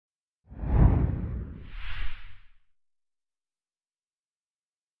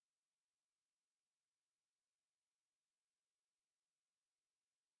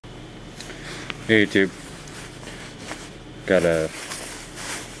Hey YouTube, got a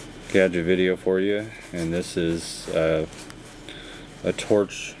gadget video for you, and this is a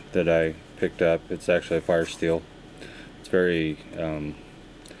torch that I picked up. It's actually a Firesteel. It's very,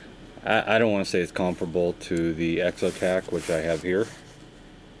 I don't want to say it's comparable to the Exotac, which I have here.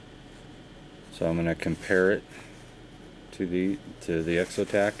 So I'm going to compare it to the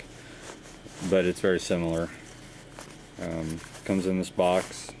Exotac, but it's very similar. Comes in this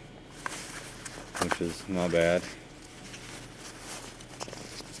box, which is not bad.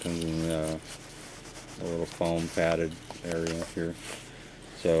 Comes in a little foam padded area here.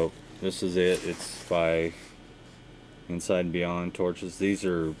 So this is it. It's by Inside and Beyond torches. These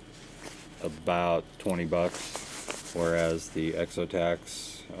are about 20 bucks, whereas the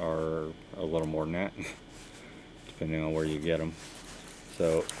Exotacs are a little more than that, depending on where you get them.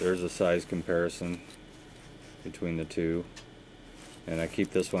 So there's a size comparison between the two. And I keep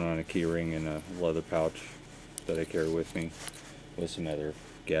this one on a key ring in a leather pouch that I carry with me with some other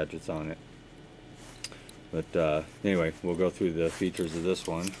gadgets on it. But anyway, we'll go through the features of this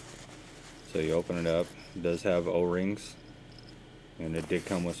one. So you open it up. It does have O-rings, and it did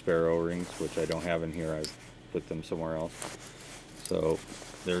come with spare O-rings, which I don't have in here. I've put them somewhere else. So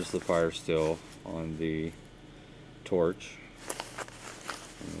there's the Firesteel on the torch.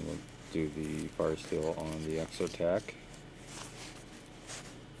 And we'll do the Firesteel on the Exotac,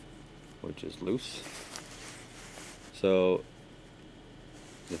 which is loose. So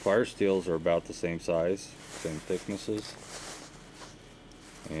the Firesteels are about the same size, same thicknesses,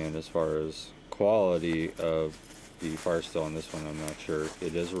 and as far as quality of the Firesteel on this one, I'm not sure.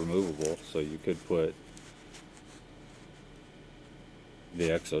 It is removable, so you could put the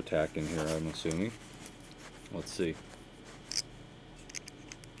Exotac in here, I'm assuming. Let's see.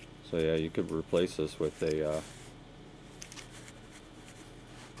 So yeah, you could replace this with a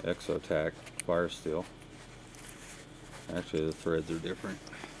Exotac Firesteel. Actually, the threads are different.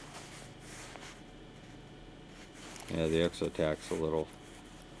 Yeah, the Exotac's a little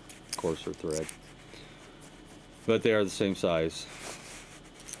coarser thread, but they are the same size.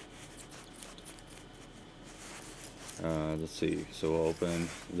 Let's see. So we'll open.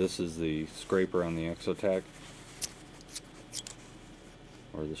 This is the scraper on the Exotac,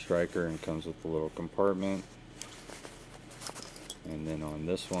 or the striker, and comes with a little compartment. And then on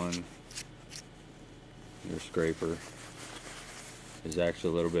this one, your scraper is actually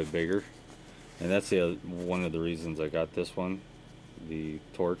a little bit bigger, and that's one of the reasons I got this one, the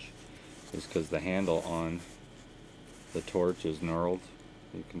torch, is because the handle on the torch is knurled,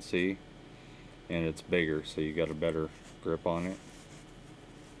 you can see, and it's bigger, so you got a better grip on it.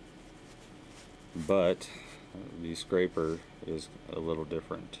 But the scraper is a little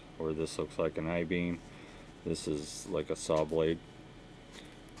different, where this looks like an I-beam. This is like a saw blade,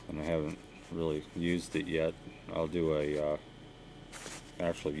 and I haven't really used it yet. I'll do a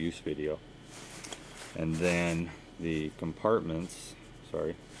actual use video. And then the compartments,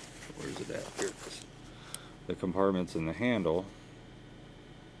 sorry, where's it at? Here it is. The compartments in the handle,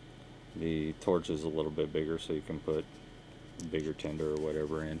 the torch is a little bit bigger, so you can put bigger tinder or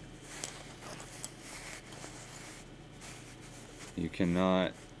whatever in. You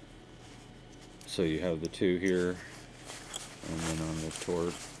cannot, so you have the two here, and then on the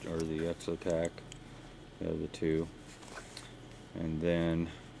torch, or the Exotac, you have the two. And then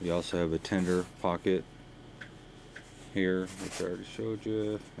you also have a tinder pocket here, which I already showed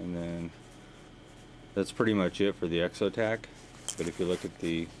you. And then that's pretty much it for the Exotac. But if you look at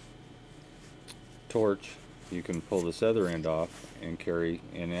the torch, you can pull this other end off and carry,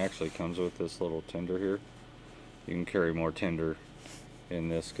 and it actually comes with this little tinder here. You can carry more tinder in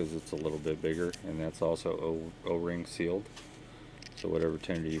this because it's a little bit bigger, and that's also O-ring sealed, so whatever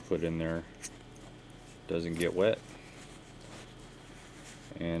tinder you put in there doesn't get wet.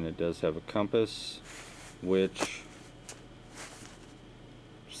 And it does have a compass, which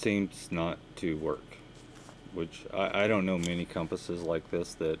seems not to work, which I don't know many compasses like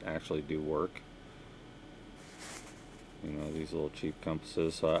this that actually do work. You know, these little cheap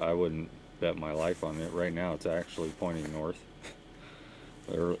compasses, so I wouldn't bet my life on it. Right now it's actually pointing north,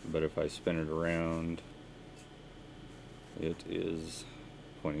 but if I spin it around, it is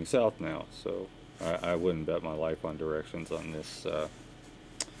pointing south now, so I wouldn't bet my life on directions on this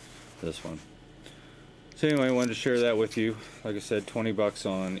this one. So anyway, I wanted to share that with you. Like I said, 20 bucks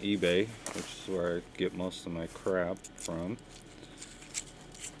on eBay, which is where I get most of my crap from.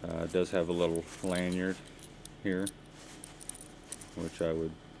 It does have a little lanyard here, which I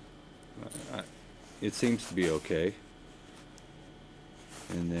would, it seems to be okay.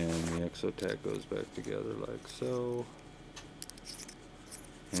 And then the Exotac goes back together like so.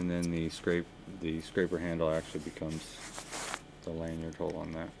 And then the scraper handle actually becomes the lanyard hole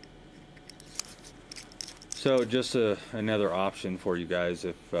on that. So just another option for you guys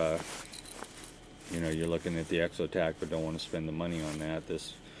if you know, you're looking at the Exotac but don't want to spend the money on that.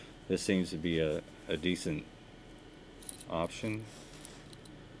 This seems to be a decent option.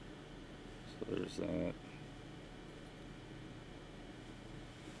 So there's that.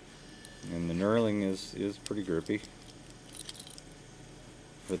 And the knurling is pretty grippy.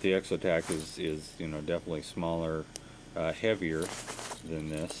 But the Exotac is you know, definitely smaller, heavier than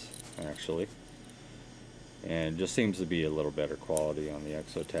this actually, and just seems to be a little better quality on the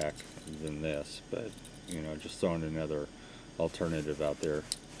Exotac than this. But you know, just throwing another alternative out there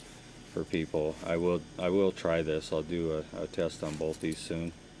for people. I will try this. I'll do a test on both these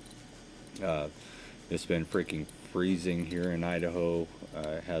soon. It's been freaking freezing here in Idaho.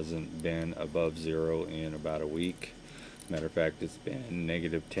 It hasn't been above 0 in about a week. Matter of fact, it's been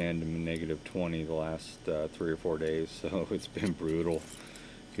 -10 to -20 the last 3 or 4 days, so it's been brutal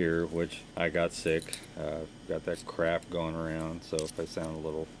here, which I got sick. Got that crap going around, so if I sound a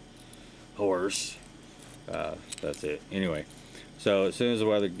little hoarse, that's it. Anyway, so as soon as the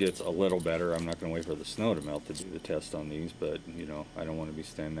weather gets a little better, I'm not going to wait for the snow to melt to do the test on these, but you know, I don't want to be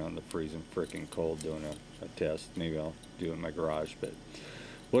standing out in the freezing frickin' cold doing a test. Maybe I'll do it in my garage, but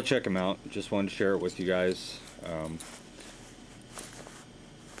we'll check them out. Just wanted to share it with you guys.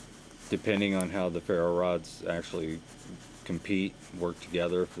 Depending on how the ferro rods actually compete, work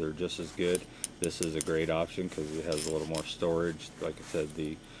together, if they're just as good, this is a great option because it has a little more storage. Like I said,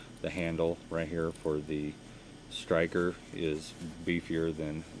 the handle right here for the striker is beefier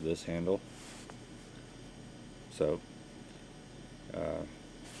than this handle. So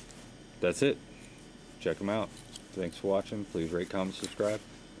that's it. Check them out. Thanks for watching. Please rate, comment, subscribe.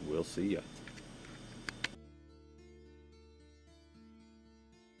 We'll see ya.